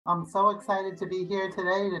I'm so excited to be here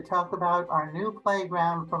today to talk about our new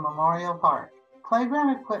playground for Memorial Park.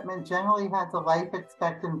 Playground equipment generally has a life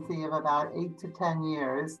expectancy of about 8 to 10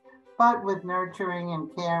 years, but with nurturing and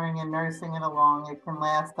caring and nursing it along, it can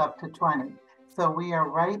last up to 20. So we are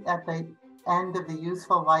right at the end of the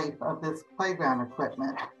useful life of this playground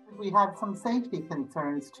equipment. We have some safety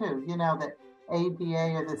concerns too. You know that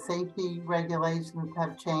ADA or the safety regulations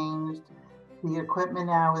have changed. The equipment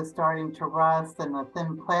now is starting to rust and the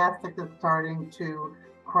thin plastic is starting to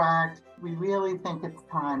crack. We really think it's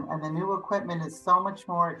time. And the new equipment is so much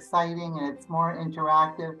more exciting and it's more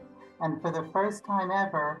interactive. And for the first time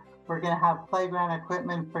ever, we're going to have playground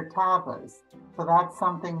equipment for toddlers. So that's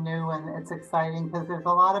something new and it's exciting because there's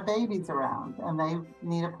a lot of babies around and they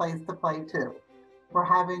need a place to play too. We're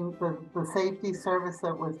having the safety service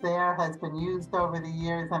that was there has been used over the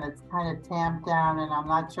years and it's kind of tamped down, and I'm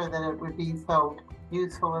not sure that it would be so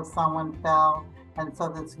useful if someone fell. And so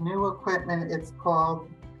this new equipment, it's called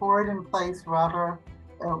Forward in Place Rubber.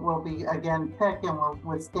 It will be again thick and will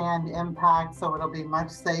withstand impact, so it'll be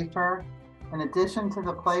much safer. In addition to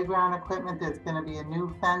the playground equipment, there's going to be a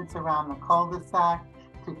new fence around the cul-de-sac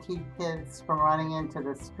to keep kids from running into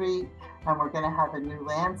the street. And we're going to have a new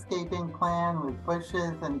landscaping plan with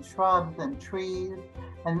bushes and shrubs and trees.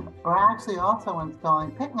 And we're actually also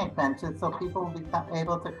installing picnic benches so people will be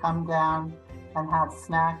able to come down and have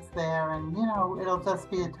snacks there. And, you know, it'll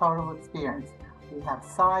just be a total experience. We have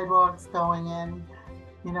sidewalks going in,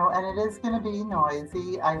 you know, and it is going to be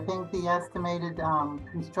noisy. I think the estimated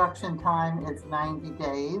construction time is 90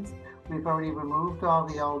 days. We've already removed all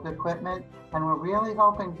the old equipment, and we're really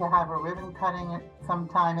hoping to have a ribbon cutting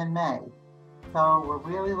sometime in May. So we're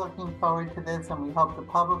really looking forward to this, and we hope the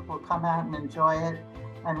public will come out and enjoy it.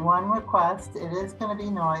 And one request, it is going to be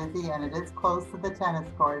noisy, and it is close to the tennis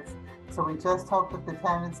courts. So we just hope that the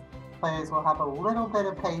tennis players will have a little bit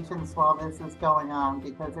of patience while this is going on,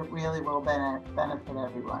 because it really will benefit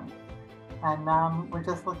everyone. And we're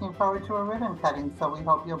just looking forward to a ribbon cutting, so we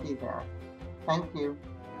hope you'll be there. Thank you.